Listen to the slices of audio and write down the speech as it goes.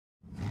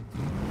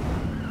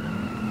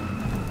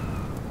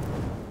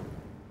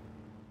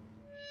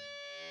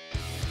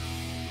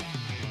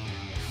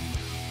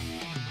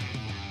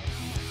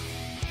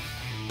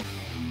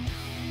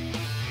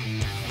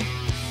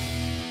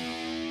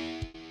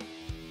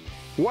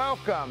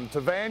Welcome to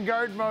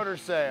Vanguard Motor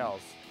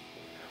Sales.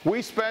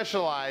 We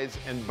specialize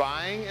in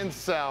buying and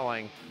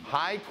selling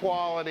high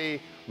quality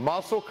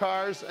muscle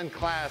cars and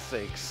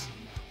classics.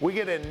 We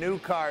get in new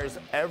cars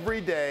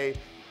every day,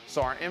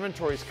 so our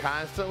inventory is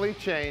constantly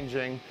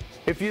changing.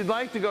 If you'd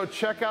like to go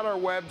check out our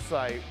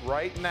website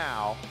right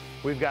now,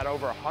 we've got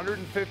over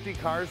 150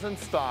 cars in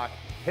stock.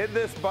 Hit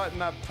this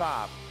button up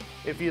top.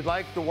 If you'd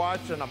like to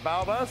watch an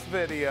About Us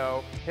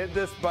video, hit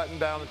this button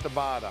down at the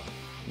bottom.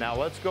 Now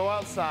let's go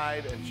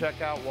outside and check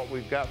out what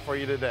we've got for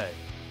you today.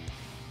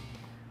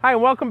 Hi,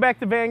 and welcome back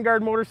to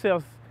Vanguard Motor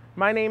Sales.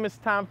 My name is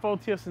Tom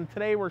Fotios, and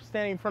today we're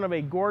standing in front of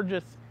a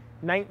gorgeous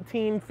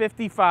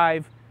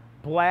 1955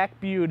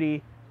 Black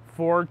Beauty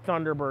Ford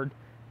Thunderbird.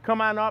 Come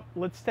on up,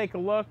 let's take a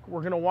look.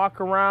 We're gonna walk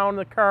around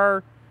the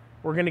car.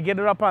 We're gonna get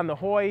it up on the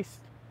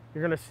hoist.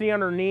 You're gonna see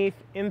underneath,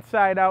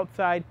 inside,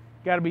 outside.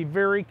 Got to be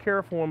very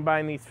careful when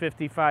buying these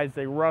 55s.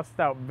 They rust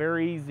out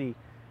very easy.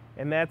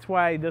 And that's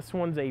why this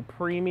one's a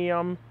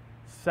premium,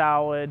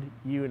 solid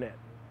unit.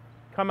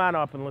 Come on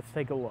up and let's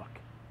take a look.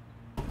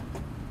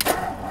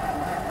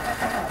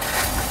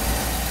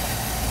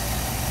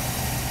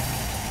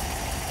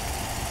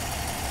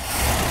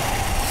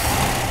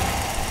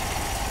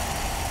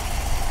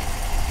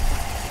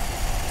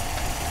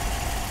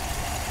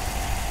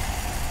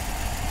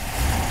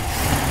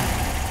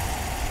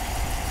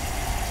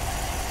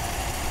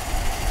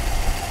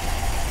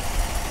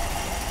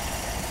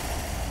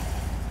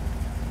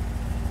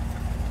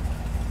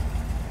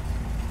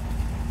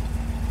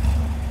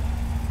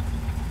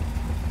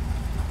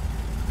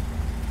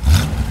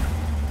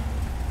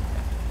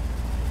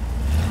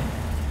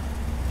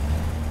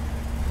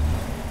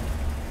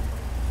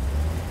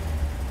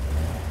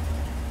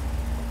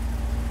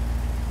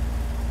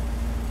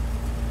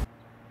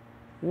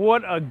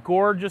 What a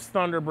gorgeous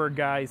Thunderbird,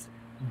 guys.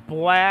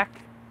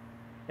 Black.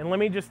 And let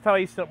me just tell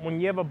you something.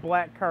 When you have a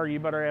black car, you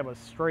better have a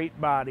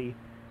straight body.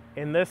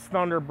 And this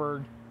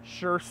Thunderbird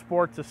sure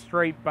sports a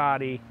straight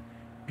body.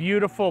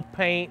 Beautiful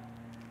paint.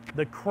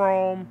 The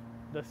chrome,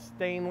 the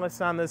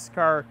stainless on this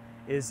car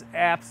is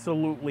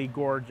absolutely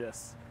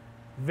gorgeous.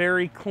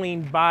 Very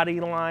clean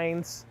body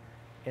lines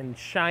and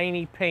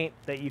shiny paint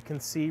that you can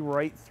see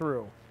right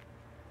through.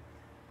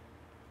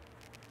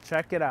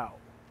 Check it out.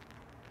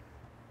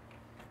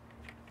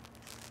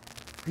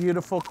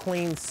 Beautiful,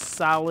 clean,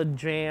 solid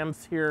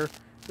jams here.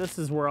 This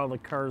is where all the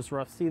cars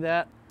rust. See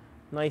that?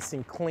 Nice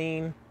and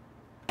clean.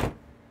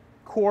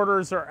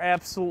 Quarters are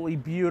absolutely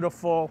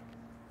beautiful.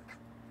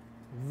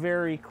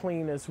 Very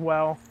clean as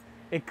well.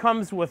 It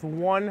comes with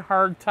one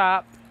hard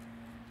top,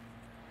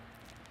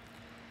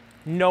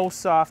 no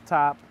soft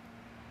top.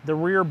 The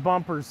rear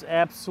bumper's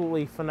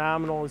absolutely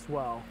phenomenal as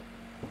well.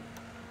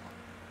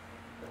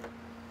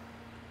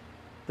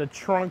 The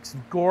trunk's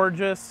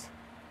gorgeous.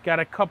 Got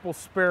a couple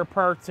spare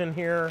parts in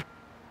here.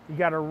 You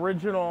got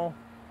original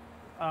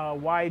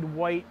wide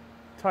white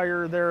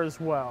tire there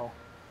as well.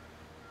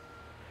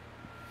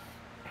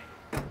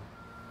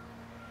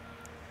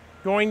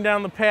 Going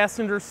down the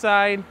passenger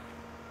side,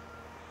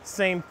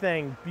 same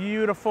thing.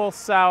 Beautiful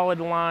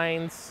solid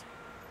lines.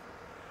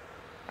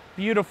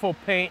 Beautiful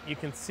paint you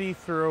can see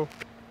through.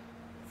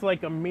 It's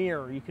like a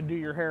mirror. You can do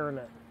your hair in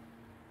it.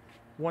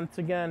 Once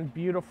again,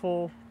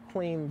 beautiful,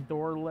 clean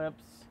door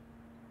lips.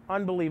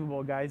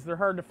 Unbelievable, guys. They're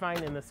hard to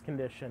find in this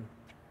condition.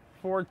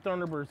 Ford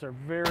Thunderbirds are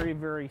very,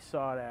 very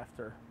sought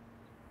after.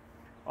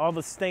 All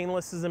the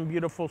stainless is in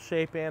beautiful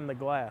shape and the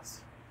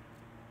glass.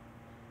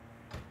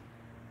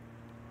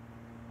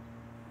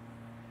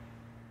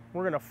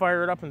 We're going to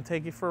fire it up and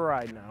take you for a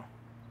ride now.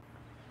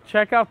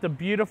 Check out the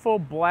beautiful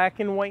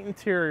black and white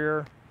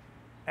interior.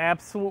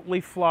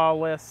 Absolutely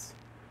flawless.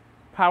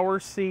 Power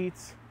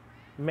seats,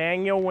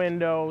 manual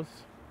windows,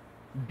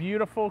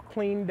 beautiful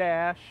clean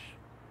dash.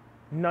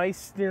 Nice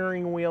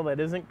steering wheel that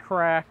isn't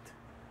cracked.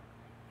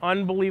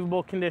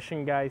 Unbelievable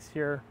condition, guys,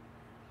 here.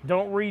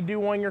 Don't redo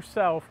one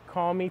yourself.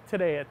 Call me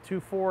today at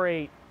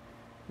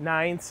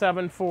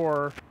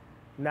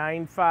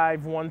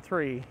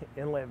 248-974-9513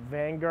 and let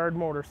Vanguard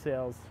Motor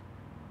Sales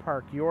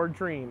park your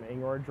dream in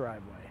your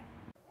driveway.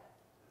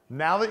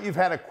 Now that you've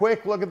had a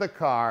quick look at the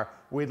car,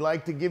 we'd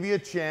like to give you a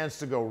chance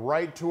to go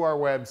right to our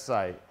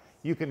website.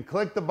 You can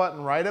click the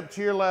button right up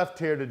to your left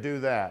here to do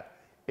that.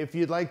 If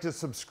you'd like to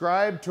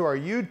subscribe to our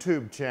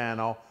YouTube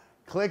channel,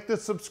 click the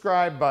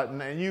subscribe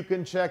button and you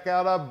can check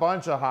out a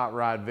bunch of hot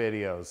rod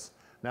videos.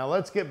 Now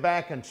let's get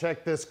back and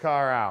check this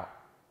car out.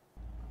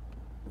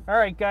 All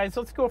right, guys,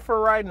 let's go for a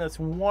ride in this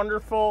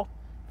wonderful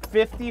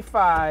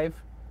 55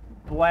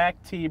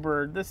 Black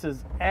T-Bird. This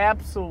is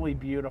absolutely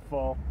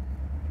beautiful.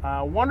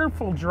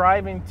 Wonderful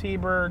driving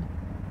T-Bird.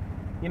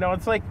 You know,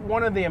 it's like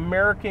one of the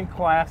American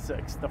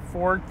classics, the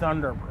Ford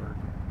Thunderbird.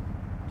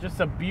 Just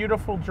a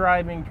beautiful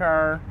driving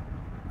car.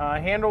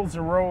 Handles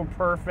the road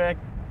perfect.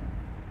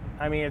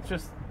 I mean, it's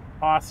just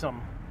awesome.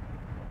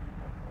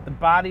 The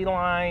body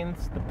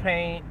lines, the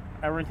paint,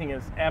 everything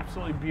is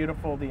absolutely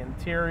beautiful. The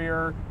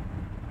interior.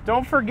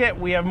 Don't forget,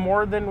 we have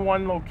more than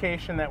one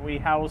location that we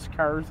house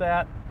cars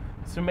at.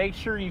 So make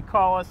sure you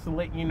call us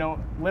to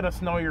let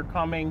us know you're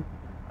coming.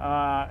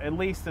 at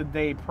least a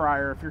day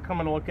prior. If you're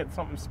coming to look at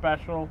something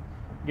special,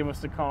 give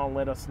us a call and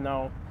let us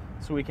know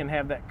so we can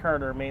have that car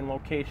at our main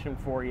location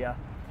for you.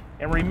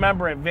 And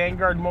remember, at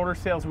Vanguard Motor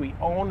Sales, we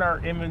own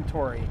our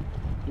inventory.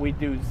 We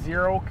do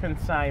zero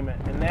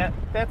consignment, and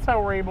that's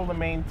how we're able to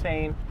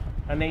maintain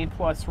an A+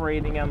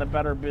 rating on the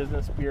Better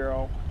Business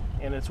Bureau,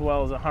 and as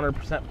well as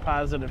 100%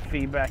 positive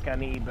feedback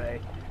on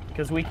eBay,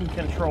 because we can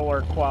control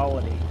our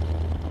quality.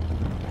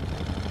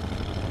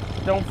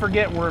 Don't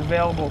forget, we're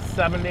available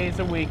 7 days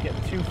a week at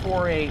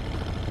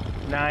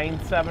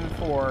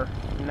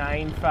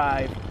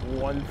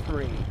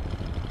 248-974-9513.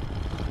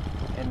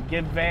 And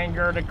give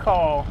Vanguard a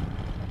call.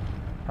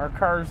 Our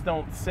cars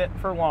don't sit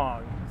for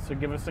long, so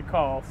give us a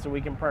call so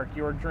we can park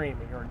your dream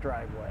in your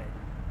driveway.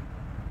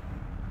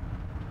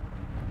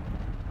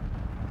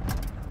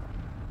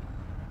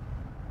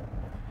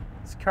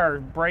 This car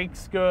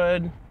brakes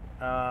good,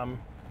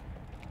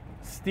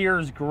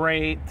 steers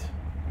great.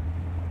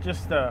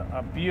 Just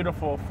a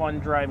beautiful, fun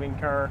driving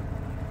car.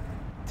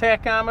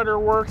 Tachometer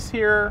works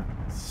here,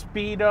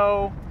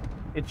 speedo.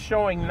 It's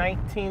showing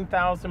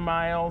 19,000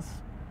 miles.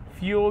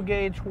 Fuel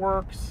gauge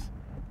works,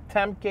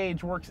 temp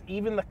gauge works,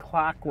 even the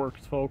clock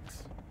works,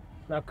 folks.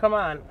 Now come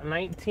on, a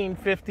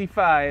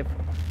 1955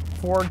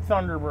 Ford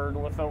Thunderbird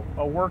with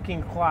a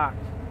working clock.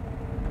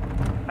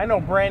 I know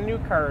brand new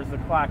cars, the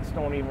clocks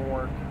don't even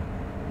work.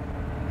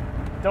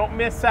 Don't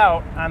miss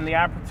out on the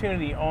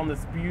opportunity to own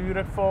this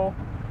beautiful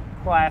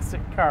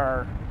classic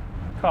car.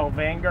 Call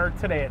Vanguard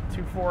today at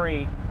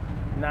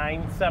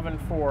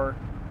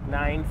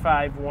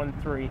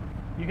 248-974-9513.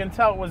 You can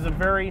tell it was a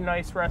very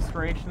nice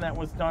restoration that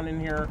was done in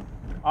here.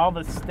 All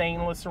the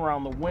stainless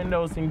around the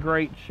windows in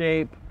great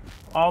shape.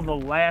 All the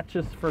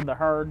latches for the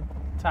hard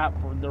top,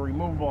 or the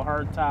removable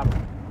hard top,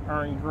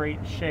 are in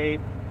great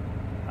shape.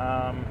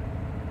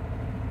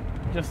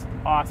 Just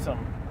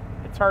awesome.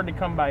 It's hard to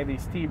come by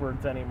these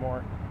T-birds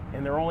anymore,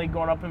 and they're only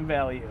going up in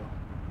value.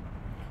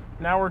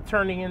 Now we're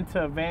turning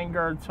into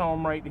Vanguard's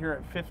home right here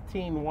at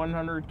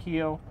 15100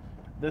 Keogh.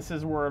 This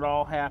is where it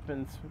all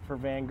happens for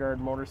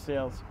Vanguard Motor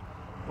Sales,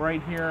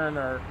 right here in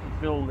our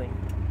building.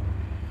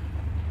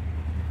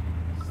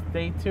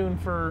 Stay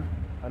tuned for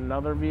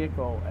another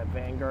vehicle at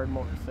Vanguard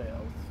Motor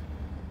Sales.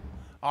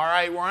 All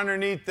right, we're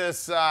underneath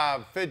this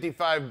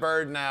 55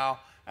 Bird now.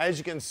 As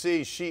you can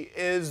see, she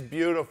is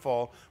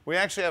beautiful. We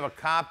actually have a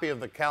copy of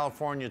the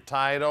California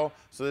title,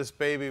 so this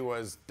baby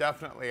was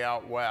definitely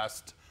out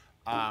west.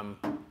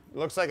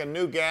 Looks like a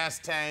new gas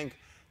tank.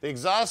 The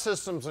exhaust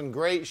system's in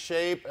great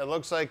shape. It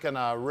looks like an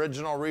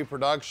original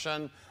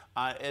reproduction.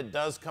 It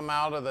does come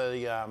out of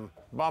the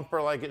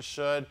bumper like it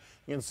should.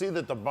 You can see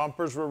that the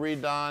bumpers were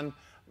redone.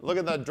 Look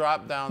at the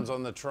drop downs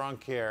on the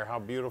trunk here, how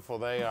beautiful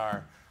they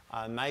are.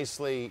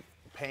 Nicely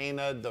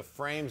painted, the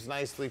frame's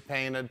nicely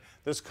painted.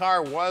 This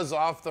car was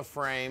off the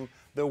frame.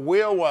 The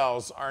wheel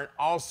wells are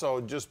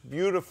also just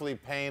beautifully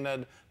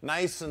painted,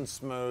 nice and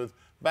smooth.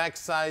 Back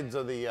sides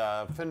of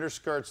the fender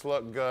skirts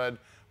look good.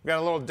 We've got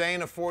a little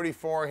Dana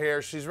 44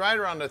 here. She's right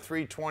around the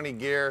 320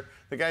 gear.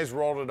 The guys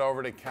rolled it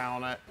over to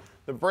count it.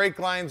 The brake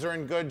lines are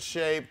in good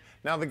shape.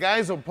 Now the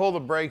guys will pull the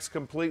brakes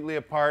completely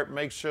apart,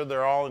 make sure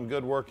they're all in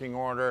good working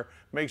order,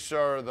 make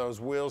sure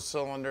those wheel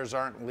cylinders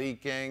aren't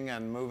leaking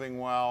and moving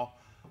well.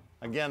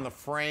 Again, the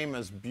frame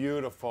is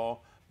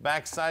beautiful.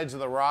 Back sides of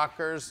the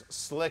rockers,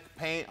 slick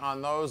paint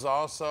on those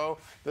also.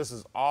 This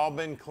has all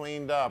been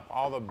cleaned up.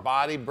 All the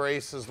body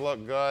braces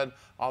look good.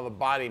 All the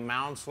body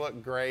mounts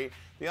look great.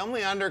 The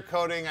only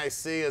undercoating I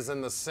see is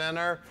in the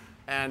center,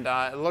 and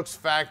it looks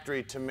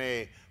factory to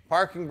me.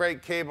 Parking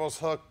brake cables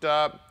hooked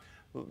up.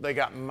 They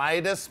got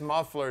Midas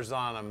mufflers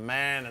on them.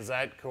 Man, is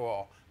that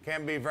cool.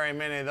 Can't be very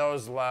many of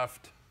those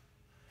left.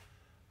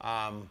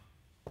 Of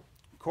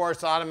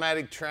course,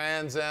 automatic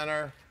trans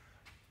enter.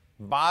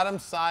 Bottom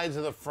sides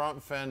of the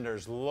front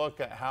fenders, look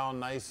at how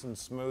nice and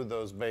smooth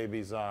those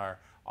babies are.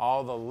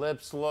 All the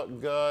lips look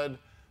good.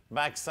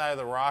 Back side of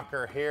the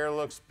rocker here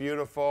looks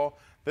beautiful.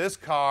 This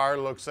car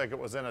looks like it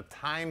was in a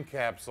time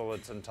capsule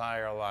its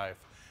entire life.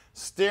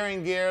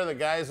 Steering gear, the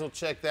guys will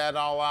check that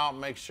all out,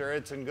 make sure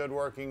it's in good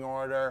working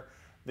order.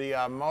 The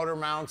motor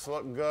mounts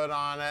look good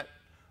on it.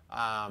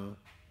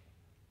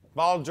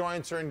 Ball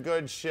joints are in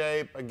good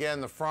shape.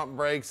 Again, the front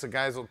brakes, the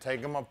guys will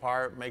take them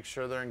apart, make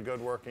sure they're in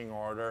good working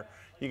order.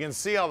 You can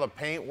see all the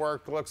paint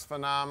work looks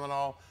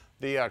phenomenal.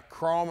 The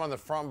chrome on the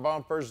front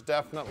bumper's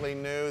definitely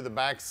new. The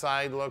back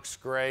side looks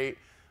great.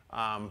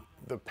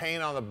 The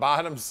paint on the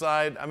bottom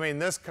side, I mean,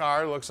 this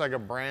car looks like a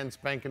brand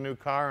spanking new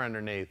car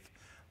underneath.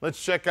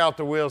 Let's check out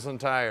the wheels and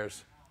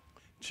tires.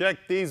 Check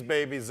these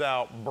babies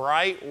out.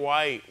 Bright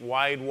white,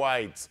 wide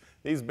whites.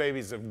 These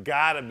babies have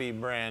got to be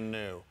brand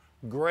new.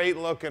 Great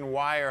looking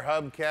wire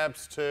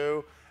hubcaps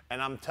too.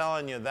 And I'm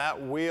telling you,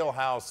 that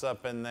wheelhouse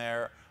up in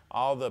there,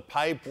 all the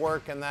pipe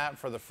work in that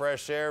for the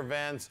fresh air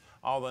vents,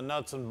 all the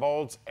nuts and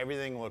bolts,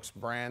 everything looks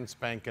brand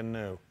spanking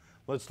new.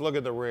 Let's look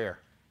at the rear.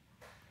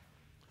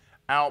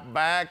 Out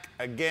back,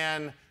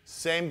 again,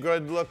 same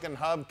good looking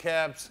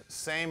hubcaps,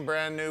 same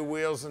brand new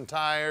wheels and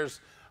tires.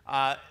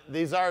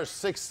 These are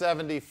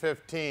 670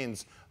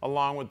 15s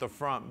along with the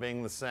front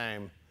being the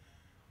same.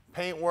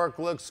 Paintwork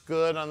looks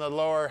good on the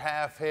lower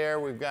half here.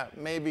 We've got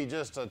maybe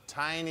just a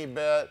tiny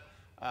bit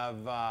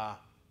of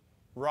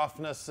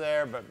roughness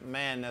there, but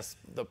man,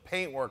 the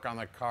paintwork on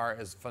the car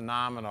is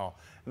phenomenal.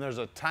 And there's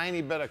a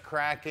tiny bit of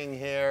cracking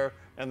here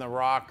in the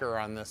rocker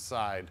on this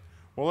side.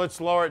 Well, let's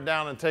lower it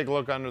down and take a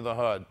look under the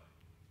hood.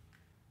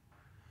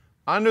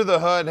 Under the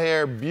hood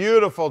here,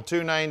 beautiful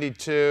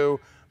 292,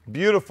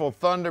 beautiful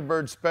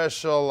Thunderbird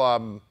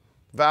special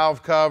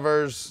valve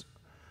covers,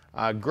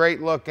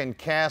 great looking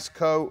cast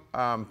coat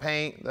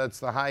paint. That's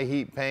the high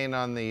heat paint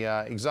on the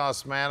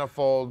exhaust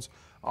manifolds.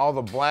 All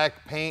the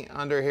black paint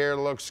under here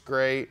looks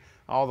great.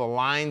 All the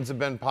lines have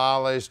been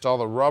polished. All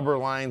the rubber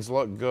lines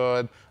look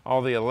good.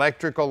 All the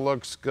electrical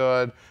looks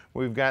good.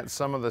 We've got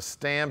some of the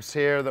stamps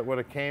here that would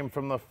have came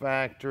from the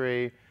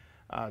factory.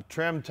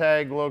 Trim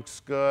tag looks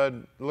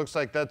good. Looks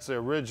like that's the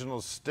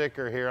original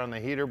sticker here on the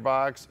heater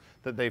box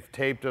that they've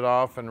taped it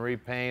off and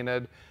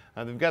repainted.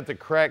 They've got the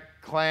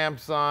correct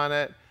clamps on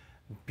it.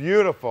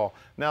 Beautiful.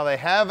 Now they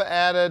have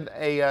added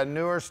a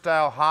newer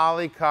style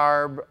Holley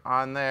carb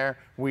on there.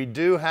 We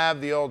do have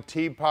the old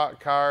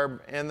teapot carb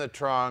in the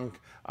trunk.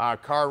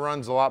 Car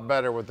runs a lot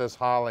better with this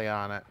Holley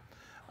on it.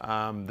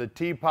 The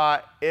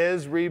teapot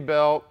is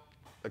rebuilt.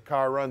 The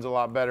car runs a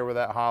lot better with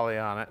that Holley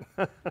on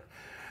it.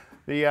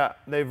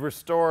 They've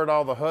restored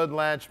all the hood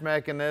latch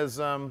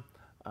mechanism.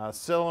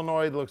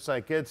 Solenoid looks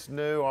like it's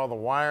new. All the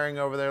wiring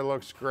over there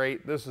looks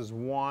great. This is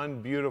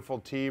one beautiful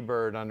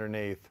T-bird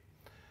underneath.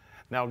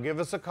 Now give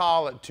us a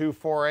call at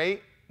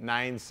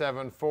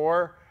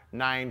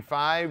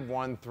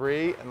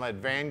 248-974-9513 and let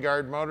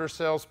Vanguard Motor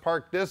Sales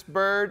park this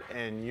bird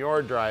in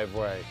your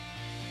driveway.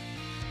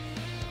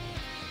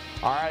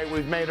 All right,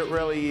 we've made it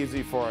really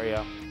easy for you.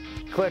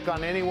 Click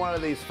on any one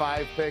of these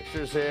 5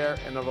 pictures here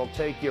and it'll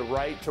take you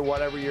right to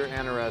whatever you're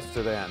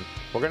interested in.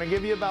 We're going to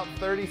give you about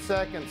 30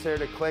 seconds here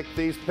to click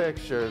these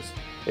pictures.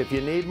 If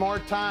you need more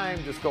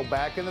time, just go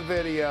back in the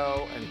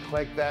video and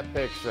click that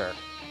picture.